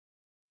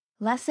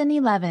Lesson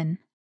 11.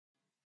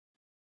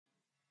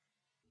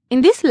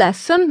 In this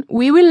lesson,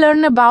 we will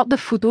learn about the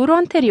futuro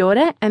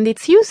anteriore and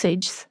its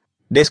usages.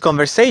 This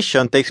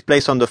conversation takes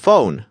place on the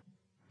phone.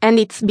 And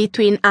it's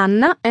between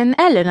Anna and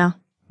Elena.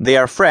 They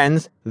are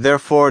friends,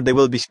 therefore they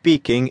will be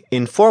speaking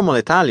in formal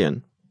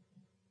Italian.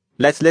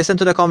 Let's listen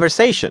to the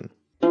conversation.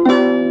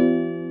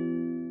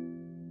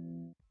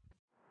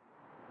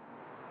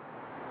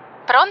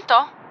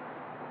 Pronto?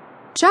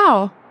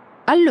 Ciao.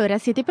 Allora,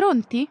 siete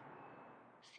pronti?